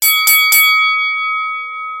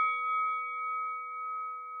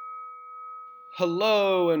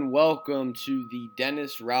Hello and welcome to the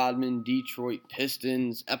Dennis Rodman Detroit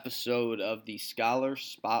Pistons episode of the Scholar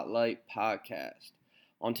Spotlight podcast.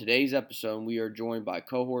 On today's episode, we are joined by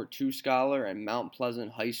Cohort 2 Scholar and Mount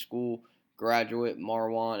Pleasant High School graduate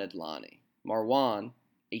Marwane Adlani. Marwane,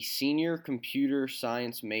 a senior computer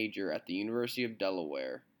science major at the University of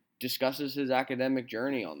Delaware, discusses his academic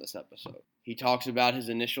journey on this episode. He talks about his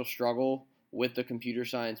initial struggle with the computer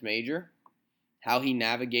science major, how he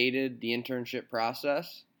navigated the internship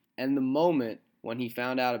process, and the moment when he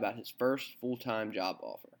found out about his first full-time job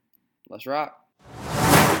offer. Let's rock.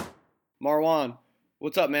 Marwane,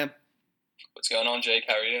 what's up, man? What's going on, Jake?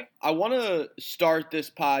 How are you? I want to start this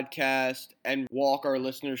podcast and walk our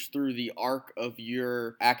listeners through the arc of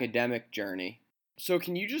your academic journey. So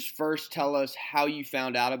can you just first tell us how you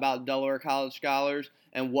found out about Delaware College Scholars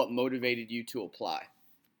and what motivated you to apply?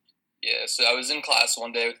 Yeah, so I was in class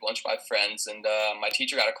one day with a bunch of my friends, and my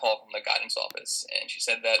teacher got a call from the guidance office, and she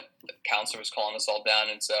said that the counselor was calling us all down,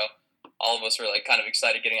 and so all of us were kind of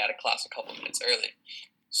excited getting out of class a couple minutes early.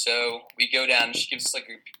 So we go down, and she gives us a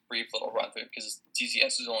brief little run through because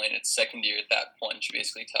DCS was only in its second year at that point. And she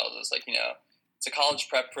basically tells us it's a college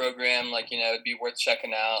prep program, it'd be worth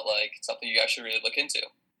checking out, it's something you guys should really look into.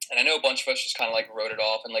 And I know a bunch of us just kind of wrote it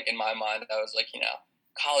off, and in my mind I was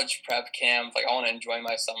college prep camp, I want to enjoy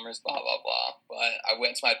my summers, blah, blah, blah. But I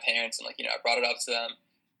went to my parents and, I brought it up to them.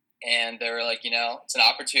 And they were it's an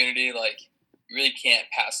opportunity, you really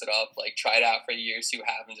can't pass it up. Try it out for a year, see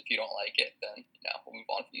what happens. If you don't like it, then, we'll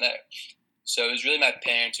move on from there. So it was really my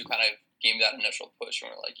parents who kind of gave me that initial push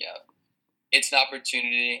and were it's an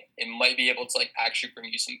opportunity. It might be able to, actually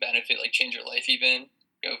bring you some benefit, change your life even.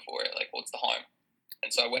 Go for it. What's the harm?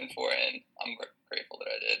 And so I went for it, and I'm grateful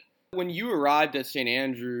that I did. When you arrived at St.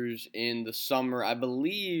 Andrews in the summer, I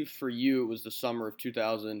believe for you it was the summer of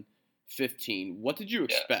 2015, what did you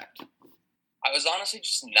expect? Yeah. I was honestly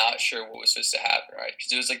just not sure what was supposed to happen, right?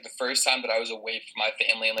 Because it was the first time that I was away from my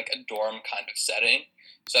family in a dorm kind of setting.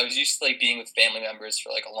 So I was used to being with family members for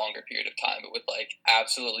a longer period of time, but with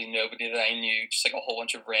absolutely nobody that I knew, just a whole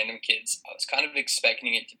bunch of random kids. I was kind of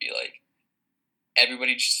expecting it to be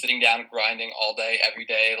everybody just sitting down grinding all day, every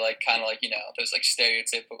day, those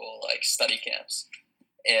stereotypical study camps.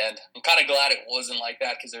 And I'm kind of glad it wasn't like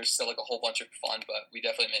that because there's still a whole bunch of fun, but we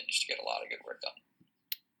definitely managed to get a lot of good work done.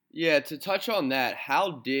 Yeah, to touch on that,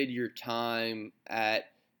 how did your time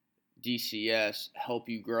at DCS help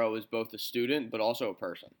you grow as both a student but also a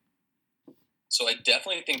person? So I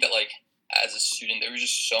definitely think that as a student, there was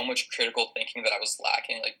just so much critical thinking that I was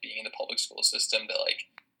lacking, being in the public school system that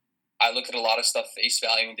I looked at a lot of stuff face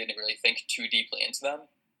value and didn't really think too deeply into them.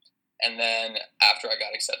 And then after I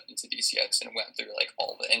got accepted into DCS and went through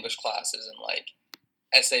all the English classes and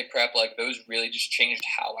essay prep, those really just changed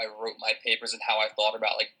how I wrote my papers and how I thought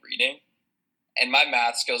about reading. And my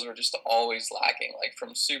math skills were just always lacking.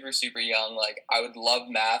 From super, super young, I would love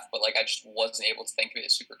math, but I just wasn't able to think of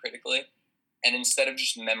it super critically. And instead of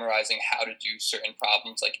just memorizing how to do certain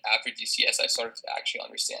problems, after DCS, I started to actually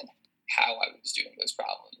understand how I was doing those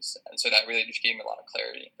problems. And so that really just gave me a lot of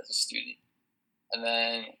clarity as a student. And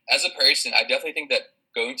then as a person, I definitely think that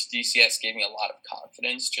going to DCS gave me a lot of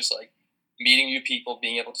confidence, just meeting new people,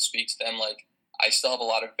 being able to speak to them. I still have a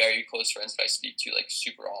lot of very close friends that I speak to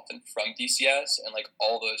super often from DCS, and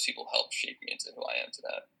all those people helped shape me into who I am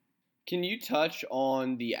today. Can you touch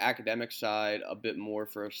on the academic side a bit more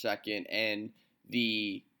for a second and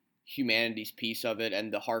the humanities piece of it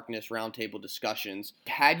and the Harkness roundtable discussions?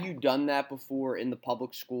 Had you done that before in the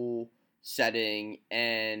public school setting,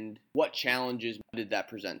 and what challenges did that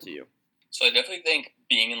present to you? So I definitely think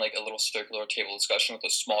being in a little circular table discussion with a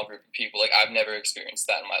small group of people, I've never experienced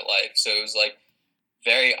that in my life. So it was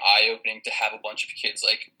very eye-opening to have a bunch of kids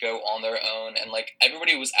go on their own, and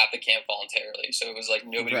everybody was at the camp voluntarily. So it was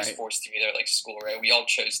nobody was forced to be there school, right? We all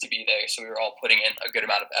chose to be there, so we were all putting in a good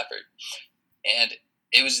amount of effort. And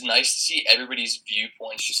it was nice to see everybody's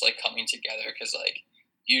viewpoints just coming together because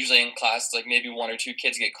usually in class maybe one or two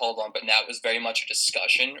kids get called on, but now it was very much a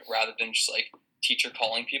discussion rather than just teacher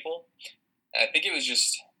calling people. And I think it was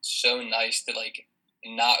just so nice to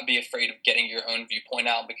not be afraid of getting your own viewpoint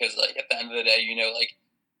out because at the end of the day,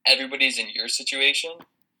 everybody's in your situation.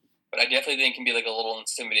 But I definitely think it can be a little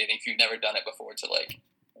intimidating if you've never done it before to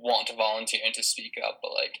want to volunteer and to speak up.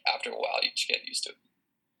 But after a while, you just get used to it.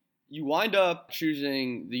 You wind up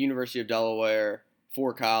choosing the University of Delaware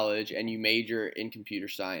for college, and you major in computer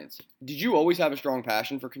science. Did you always have a strong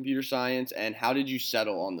passion for computer science, and how did you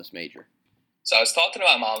settle on this major? So I was talking to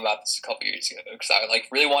my mom about this a couple years ago because I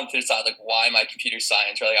really wanted to decide why my computer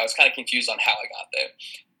science. I was kind of confused on how I got there.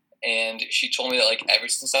 and she told me that like ever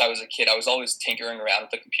since I was a kid, I was always tinkering around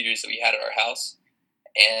with the computers that we had at our house.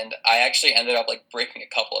 And I actually ended up like breaking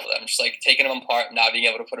a couple of them, just like taking them apart, not being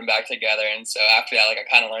able to put them back together. And so after that, like I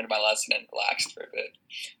kind of learned my lesson and relaxed for a bit.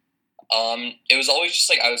 It was always just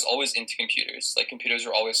like I was always into computers. Like computers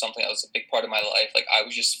were always something that was a big part of my life. Like I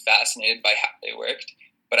was just fascinated by how they worked,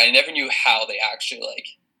 but I never knew how they actually like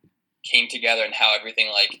came together and how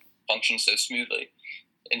everything like functioned so smoothly.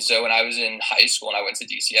 And so when I was in high school and I went to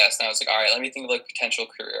DCS, and I was like, all right, let me think of like potential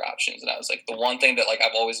career options. And I was like, the one thing that like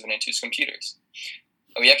I've always been into is computers.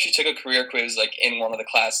 And we actually took a career quiz like in one of the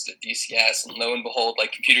classes at DCS, and lo and behold,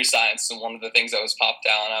 like computer science is one of the things that was popped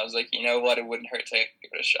out. And I was like, you know what, it wouldn't hurt to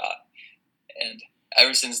give it a shot. And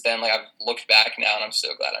ever since then, like I've looked back now, and I'm so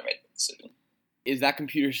glad I made the decision. Is that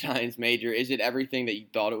computer science major, is it everything that you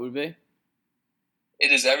thought it would be?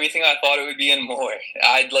 It is everything I thought it would be and more.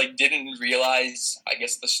 I like didn't realize, I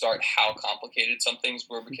guess, at the start how complicated some things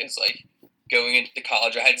were, because like going into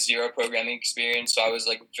college, I had zero programming experience, so I was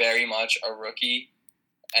like very much a rookie.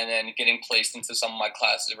 And then getting placed into some of my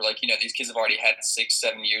classes were like, these kids have already had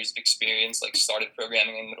 6-7 years of experience, like started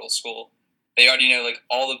programming in middle school. They already know like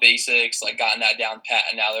all the basics, like gotten that down pat,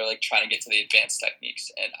 and now they're like trying to get to the advanced techniques.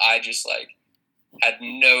 And I just like had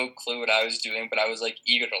no clue what I was doing, but I was like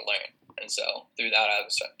eager to learn. And so through that, I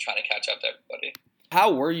was trying to catch up to everybody.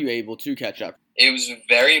 How were you able to catch up? It was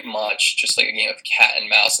very much just like a game of cat and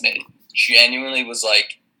mouse, and it genuinely was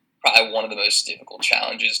like probably one of the most difficult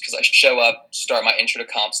challenges, because I show up, start my intro to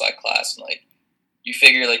comp sci class, and like you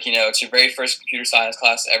figure like, it's your very first computer science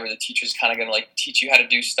class ever. The teacher's kind of going to like teach you how to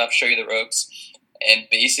do stuff, show you the ropes. And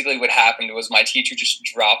basically what happened was my teacher just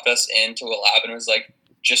dropped us into a lab and was like,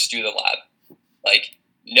 just do the lab. Like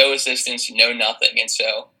no assistance, no nothing. And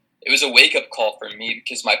so it was a wake-up call for me,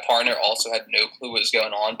 because my partner also had no clue what was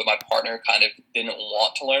going on, but my partner kind of didn't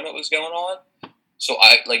want to learn what was going on. So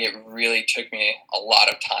it really took me a lot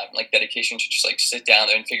of time, like dedication, to just like sit down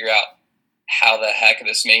there and figure out how the heck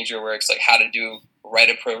this major works, like how to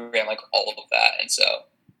write a program, like all of that. And so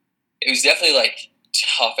it was definitely like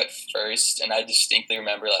tough at first. And I distinctly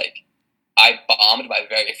remember like I bombed my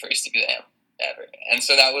very first exam ever. And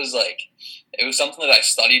so that was like, it was something that I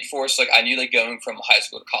studied for. So like I knew like going from high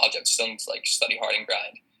school to college, I still need to like study hard and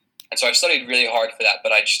grind. And so I studied really hard for that,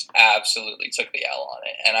 but I just absolutely took the L on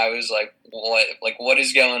it. And I was like, what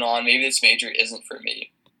is going on? Maybe this major isn't for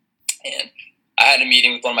me. And I had a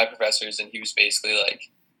meeting with one of my professors, and he was basically like,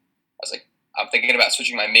 I was like, I'm thinking about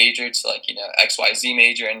switching my major to like, XYZ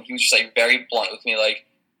major. And he was just like very blunt with me, like,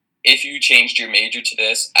 if you changed your major to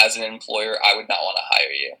this as an employer, I would not want to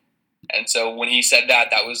hire you. And so when he said that,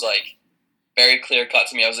 that was like very clear cut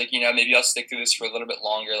to me. I was like, maybe I'll stick to this for a little bit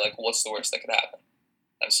longer. Like, what's the worst that could happen?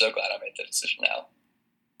 I'm so glad I made the decision now.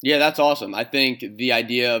 Yeah, that's awesome. I think the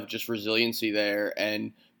idea of just resiliency there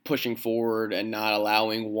and pushing forward and not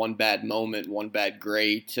allowing one bad moment, one bad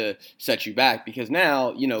grade to set you back, because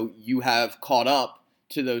now, you have caught up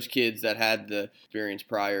to those kids that had the experience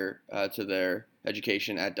prior to their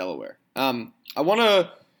education at Delaware. I want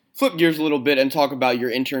to flip gears a little bit and talk about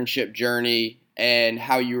your internship journey and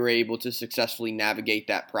how you were able to successfully navigate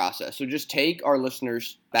that process. So just take our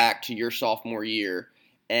listeners back to your sophomore year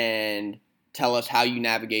and tell us how you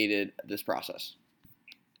navigated this process.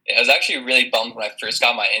 Yeah, I was actually really bummed when I first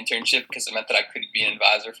got my internship, because it meant that I couldn't be an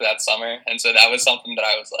advisor for that summer. And so that was something that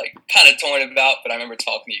I was like kind of torn about, but I remember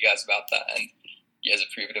talking to you guys about that, and you guys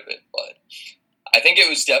approved of it. But I think it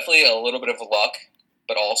was definitely a little bit of luck,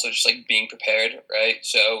 but also just like being prepared, right?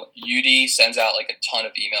 So UD sends out like a ton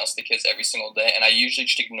of emails to kids every single day, and I usually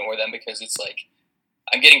just ignore them, because it's like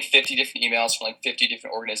I'm getting 50 different emails from like 50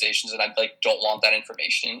 different organizations, and I like don't want that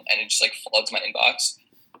information, and it just like floods my inbox.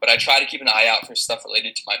 But I try to keep an eye out for stuff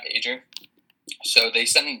related to my major. So they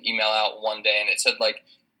sent an email out one day, and it said like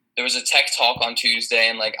there was a tech talk on Tuesday,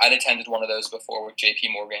 and like I'd attended one of those before with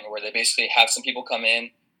JP Morgan, where they basically have some people come in,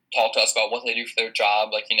 talk to us about what they do for their job,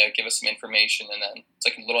 like, give us some information, and then it's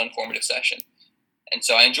like a little informative session. And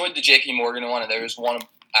so I enjoyed the JP Morgan one, and there was one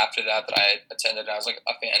after that I attended, and I was like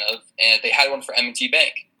a fan of, and they had one for M&T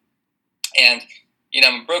Bank. And,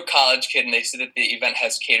 I'm a broke college kid, and they said that the event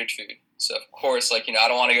has catered food. So of course, like, I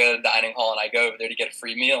don't want to go to the dining hall, and I go over there to get a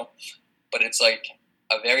free meal, but it's like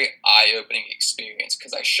a very eye-opening experience,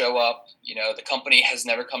 because I show up, the company has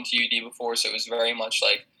never come to UD before, so it was very much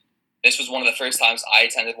like, this was one of the first times I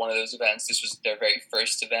attended one of those events. This was their very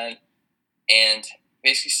first event, and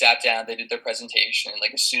basically sat down, they did their presentation, and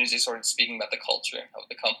like as soon as they started speaking about the culture of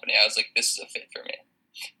the company, I was like, this is a fit for me.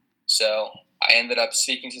 So I ended up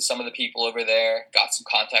speaking to some of the people over there, got some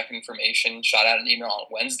contact information, shot out an email on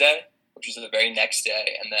Wednesday, which was the very next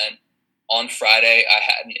day, and then on Friday, I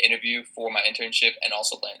had an interview for my internship and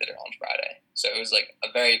also landed it on Friday. So it was like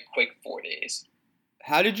a very quick 4 days.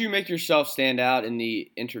 How did you make yourself stand out in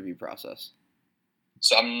the interview process?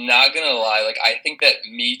 So I'm not going to lie. Like, I think that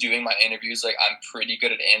me doing my interviews, like, I'm pretty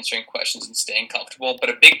good at answering questions and staying comfortable. But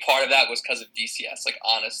a big part of that was because of DCS, like,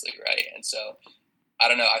 honestly, right? And so, I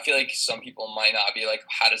don't know. I feel like some people might not be like,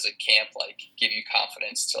 how does a camp, like, give you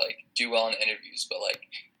confidence to, like, do well in interviews? But, like,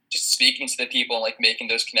 just speaking to the people and, like, making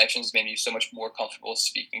those connections made me so much more comfortable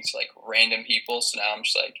speaking to, like, random people. So now I'm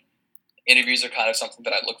just, like, interviews are kind of something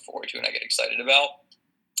that I look forward to and I get excited about.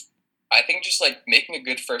 I think just like making a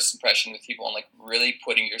good first impression with people and like really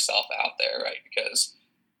putting yourself out there, right? Because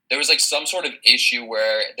there was like some sort of issue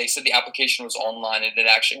where they said the application was online and it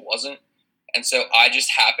actually wasn't. And so I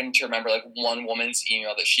just happened to remember like one woman's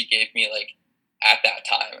email that she gave me like at that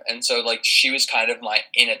time. And so like she was kind of my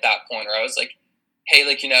in at that point where I was like, hey,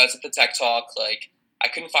 like, it's at the tech talk. Like I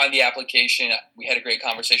couldn't find the application. We had a great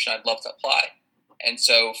conversation. I'd love to apply. And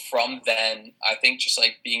so from then, I think just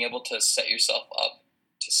like being able to set yourself up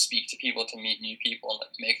to speak to people, to meet new people, and like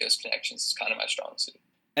make those connections is kind of my strong suit.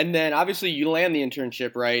 And then obviously you land the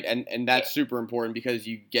internship, right? And that's super important because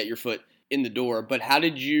you get your foot in the door. But how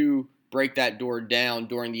did you break that door down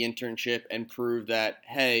during the internship and prove that,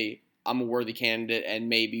 hey, I'm a worthy candidate and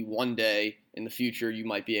maybe one day in the future you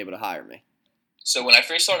might be able to hire me? So when I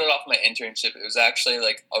first started off my internship, it was actually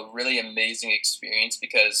like a really amazing experience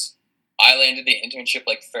because I landed the internship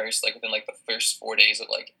like first, like within like the first 4 days of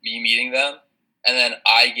like me meeting them. And then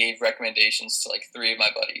I gave recommendations to like 3 of my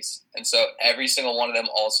buddies. And so every single one of them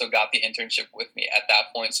also got the internship with me at that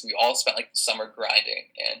point. So we all spent like the summer grinding.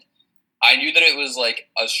 And I knew that it was like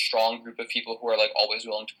a strong group of people who are like always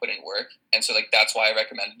willing to put in work. And so like that's why I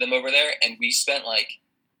recommended them over there. And we spent like,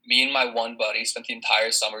 me and my one buddy spent the entire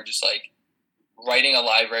summer just like writing a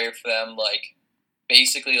library for them. Like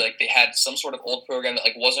basically like they had some sort of old program that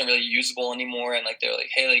like wasn't really usable anymore. And like they were like,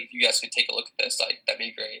 hey, like if you guys could take a look at this, like that'd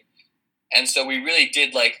be great. And so we really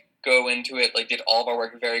did like go into it, like did all of our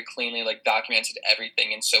work very cleanly, like documented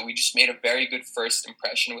everything. And so we just made a very good first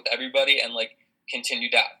impression with everybody and like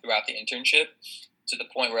continued that throughout the internship to the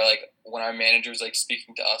point where like when our manager was like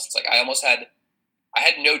speaking to us, it's like I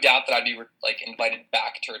had no doubt that I'd be like invited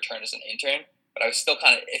back to return as an intern, but I was still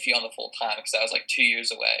kind of iffy on the full time because I was like 2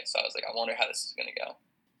 years away. So I was like, I wonder how this is going to go.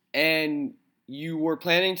 And you were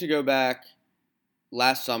planning to go back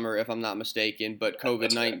last summer, if I'm not mistaken, but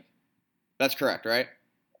COVID-19. That's correct, right?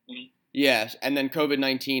 Mm-hmm. Yes, and then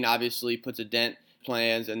COVID-19 obviously puts a dent in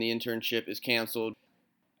plans and the internship is canceled.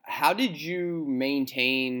 How did you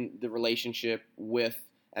maintain the relationship with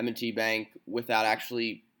M&T Bank without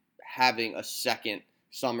actually having a second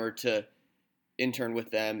summer to intern with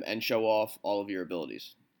them and show off all of your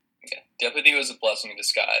abilities? Yeah, definitely think it was a blessing in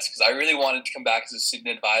disguise because I really wanted to come back as a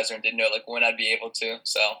student advisor and didn't know like when I'd be able to.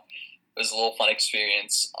 So it was a little fun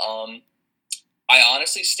experience. I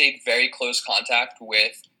honestly stayed very close contact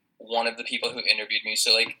with one of the people who interviewed me.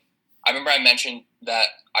 So, like, I remember I mentioned that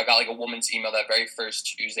I got, like, a woman's email that very first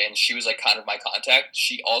Tuesday, and she was, like, kind of my contact.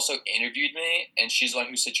 She also interviewed me, and she's the one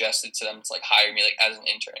who suggested to them to, like, hire me, like, as an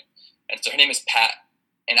intern. And so her name is Pat.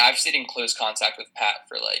 And I've stayed in close contact with Pat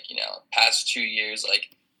for, like, past 2 years. Like,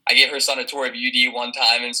 I gave her son a tour of UD one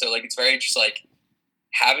time, and so, like, it's very just, like,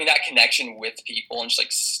 having that connection with people and just,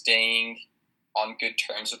 like, staying on good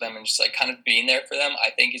terms with them and just like kind of being there for them, I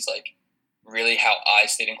think is like really how I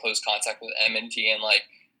stayed in close contact with M&T. And like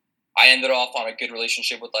I ended off on a good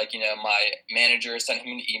relationship with like, my manager, sent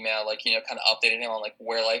him an email, like, kind of updated him on like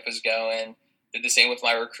where life is going, did the same with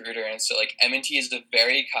my recruiter. And so like M&T is a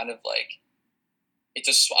very kind of like,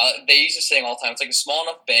 they use this saying all the time, it's like a small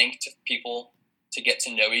enough bank to people to get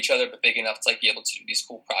to know each other, but big enough to like be able to do these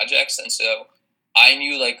cool projects. And so I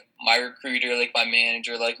knew like my recruiter, like my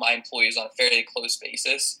manager, like my employees on a fairly close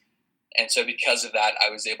basis. And so because of that, I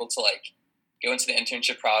was able to like go into the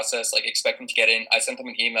internship process, like expecting to get in. I sent them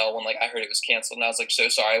an email when like I heard it was canceled and I was like, so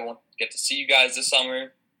sorry, I won't get to see you guys this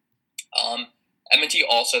summer. M&T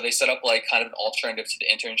also, they set up like kind of an alternative to the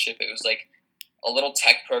internship. It was like a little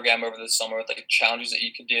tech program over the summer with like challenges that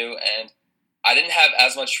you could do. And I didn't have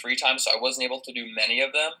as much free time, so I wasn't able to do many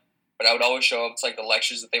of them. But I would always show up to like the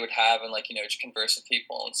lectures that they would have and like, just converse with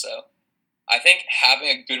people. And so I think having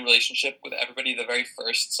a good relationship with everybody the very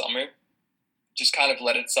first summer just kind of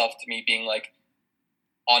led itself to me being like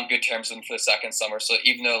on good terms with them for the second summer. So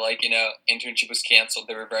even though like, internship was canceled,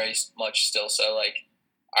 they were very much still so like,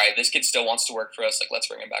 all right, this kid still wants to work for us. Like, let's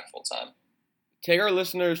bring him back full time. Take our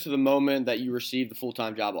listeners to the moment that you received the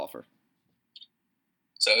full-time job offer.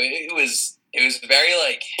 So it was a very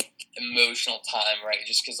like emotional time, right?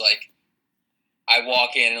 Just because like I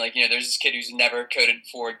walk in and like, there's this kid who's never coded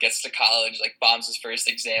before, gets to college, like bombs his first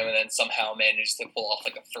exam, and then somehow manages to pull off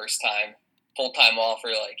like a full-time offer,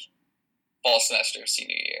 like fall semester of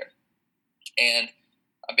senior year. And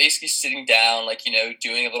I'm basically sitting down, like,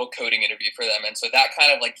 doing a little coding interview for them. And so that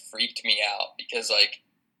kind of like freaked me out because like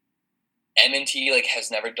M&T like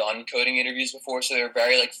has never done coding interviews before. So they were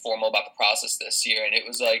very like formal about the process this year. And it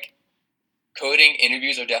was like, coding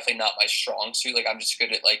interviews are definitely not my strong suit. Like I'm just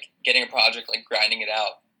good at like getting a project, like grinding it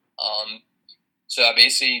out. So I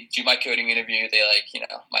basically do my coding interview. They like,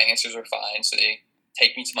 my answers are fine. So they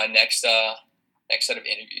take me to my next set of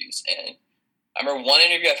interviews. And I remember one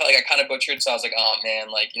interview I felt like I kind of butchered. So I was like, oh man,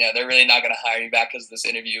 like, they're really not going to hire me back because of this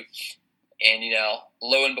interview. And,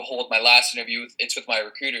 lo and behold, my last interview, it's with my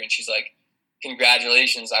recruiter. And she's like,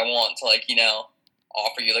 congratulations. I want to like,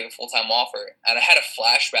 offer you like a full-time offer. And I had a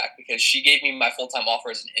flashback because she gave me my full-time offer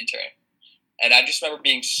as an intern. And I just remember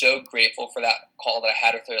being so grateful for that call that I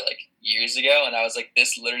had with her like years ago. And I was like,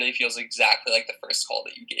 this literally feels exactly like the first call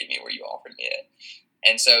that you gave me where you offered me it.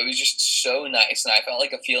 And so it was just so nice. And I felt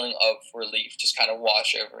like a feeling of relief just kind of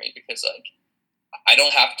wash over me because like I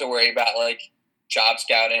don't have to worry about like job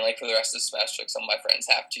scouting like for the rest of the semester like some of my friends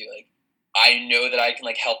have to. Like I know that I can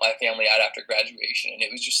like help my family out after graduation. And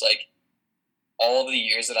it was just like all of the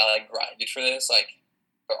years that I like grinded for this, like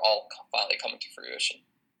they're all finally coming to fruition.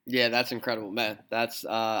 Yeah, that's incredible, man. That's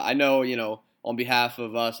I know, on behalf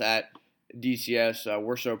of us at DCS,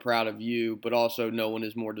 we're so proud of you, but also no one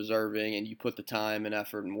is more deserving, and you put the time and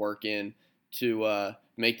effort and work in to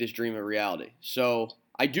make this dream a reality. So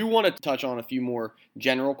I do want to touch on a few more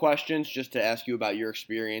general questions just to ask you about your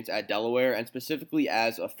experience at Delaware and specifically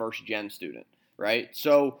as a first-gen student, right?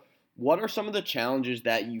 So what are some of the challenges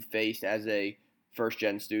that you faced as a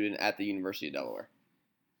first-gen student at the University of Delaware?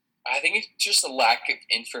 I think it's just a lack of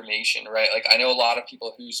information, right? Like I know a lot of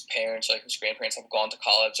people whose parents, like whose grandparents have gone to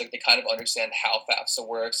college, like they kind of understand how FAFSA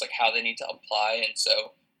works, like how they need to apply. And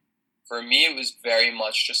so for me, it was very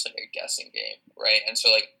much just like a guessing game, right? And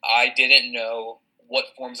so like I didn't know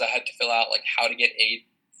what forms I had to fill out, like how to get aid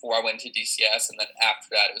before I went to DCS. And then after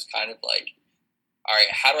that, it was kind of like, all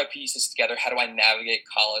right, how do I piece this together? How do I navigate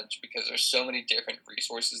college? Because there's so many different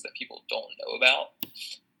resources that people don't know about.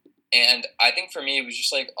 And I think for me, it was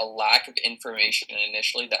just like a lack of information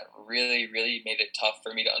initially that really, really made it tough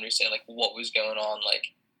for me to understand like what was going on.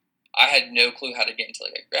 Like I had no clue how to get into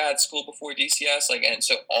like a grad school before DCS. Like, and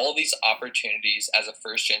so all these opportunities as a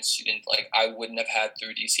first gen student, like I wouldn't have had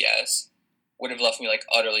through DCS would have left me like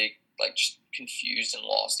utterly like just confused and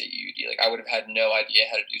lost at UD. Like I would have had no idea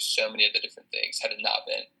how to do so many of the different things had it not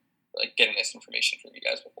been like getting this information from you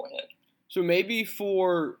guys beforehand. So maybe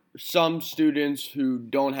for some students who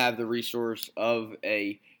don't have the resource of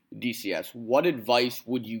a DCS, what advice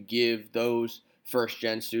would you give those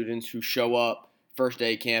first-gen students who show up first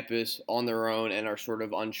day campus on their own and are sort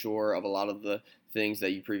of unsure of a lot of the things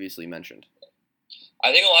that you previously mentioned?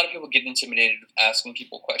 I think a lot of people get intimidated with asking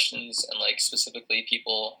people questions and like specifically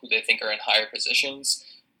people who they think are in higher positions.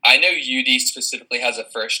 I know UD specifically has a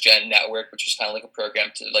first gen network, which is kind of like a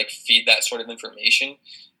program to like feed that sort of information.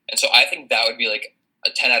 And so I think that would be like a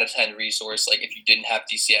 10 out of 10 resource, like if you didn't have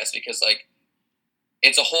DCS, because like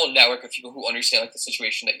it's a whole network of people who understand like the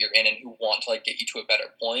situation that you're in and who want to like get you to a better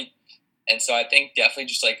point. And so I think definitely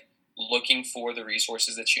just like looking for the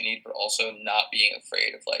resources that you need, but also not being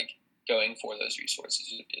afraid of like going for those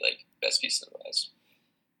resources would be like best piece of advice.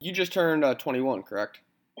 You just turned 21, correct?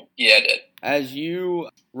 Yeah, I did. As you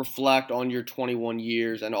reflect on your 21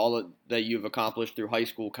 years and all that you've accomplished through high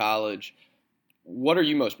school, college, what are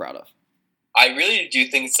you most proud of? I really do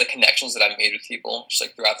think it's the connections that I've made with people just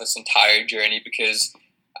like throughout this entire journey, because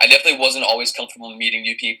I definitely wasn't always comfortable meeting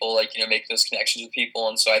new people, like, making those connections with people.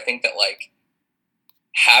 And so I think that like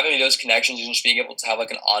having those connections and just being able to have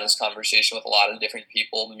like an honest conversation with a lot of different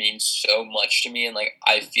people means so much to me. And like,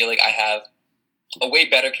 I feel like I have a way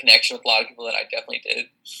better connection with a lot of people than I definitely did.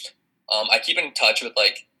 I keep in touch with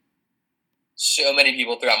like so many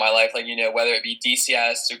people throughout my life, like, whether it be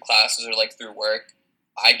DCS through classes or like through work.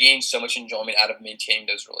 I gained so much enjoyment out of maintaining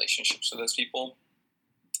those relationships with those people.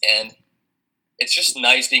 And it's just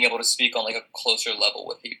nice being able to speak on like a closer level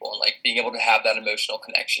with people and like being able to have that emotional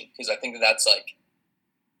connection. Because I think that that's like,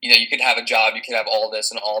 you could have a job, you could have all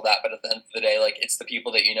this and all that, but at the end of the day, like it's the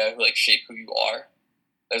people that who like shape who you are.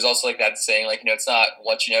 There's also like that saying, like, it's not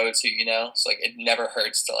what you know, it's who you know. So like it never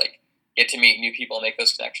hurts to like get to meet new people and make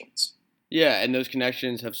those connections. Yeah, and those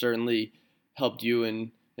connections have certainly helped you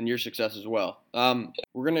in your success as well.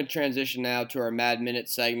 We're going to transition now to our Mad Minute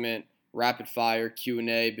segment, rapid fire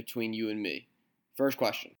Q&A between you and me. First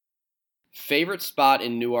question. Favorite spot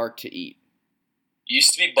in Newark to eat?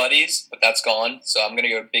 Used to be Buddies, but that's gone, so I'm going to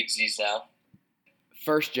go Big Z's now.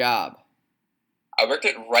 First job. I worked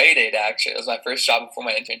at Rite Aid, actually. It was my first job before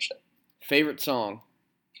my internship. Favorite song.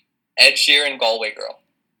 Ed Sheeran, Galway Girl.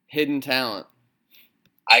 Hidden talent.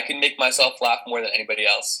 I can make myself laugh more than anybody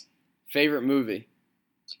else. Favorite movie.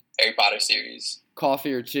 Harry Potter series.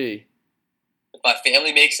 Coffee or tea. If my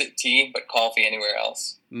family makes it, tea, but coffee anywhere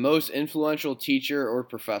else. Most influential teacher or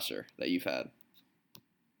professor that you've had.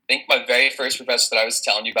 I think my very first professor that I was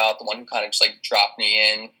telling you about, the one who kind of just like dropped me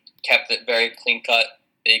in, kept it very clean cut,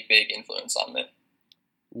 big influence on me.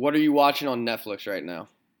 What are you watching on Netflix right now?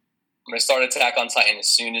 I'm going to start Attack on Titan as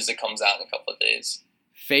soon as it comes out in a couple of days.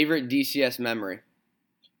 Favorite DCS memory?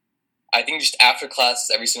 I think just after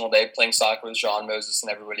classes every single day, playing soccer with John, Moses,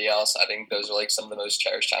 and everybody else, I think those are like some of the most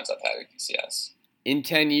cherished times I've had at DCS. In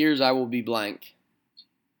 10 years, I will be blank.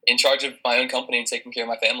 In charge of my own company and taking care of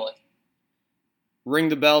my family. Ring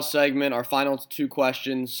the bell segment, our final 2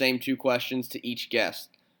 questions, same 2 questions to each guest.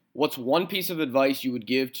 What's one piece of advice you would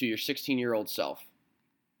give to your 16-year-old self?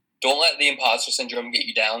 Don't let the imposter syndrome get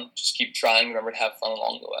you down. Just keep trying. Remember to have fun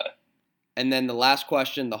along the way. And then the last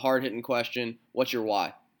question, the hard-hitting question, what's your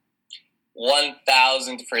why?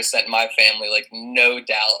 1,000% my family, like no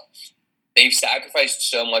doubt. They've sacrificed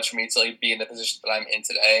so much for me to like be in the position that I'm in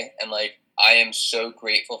today, and like I am so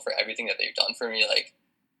grateful for everything that they've done for me. Like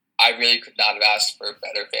I really could not have asked for a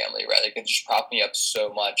better family, right? Like they just propped me up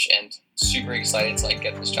so much, and super excited to like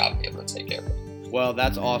get this job and be able to take care of it. Well,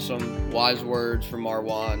 that's awesome. Wise words from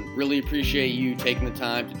Marwane. Really appreciate you taking the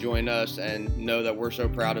time to join us, and know that we're so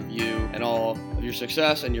proud of you and all of your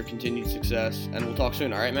success and your continued success. And we'll talk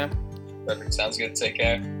soon, all right, man? Perfect. Sounds good. Take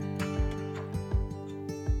care.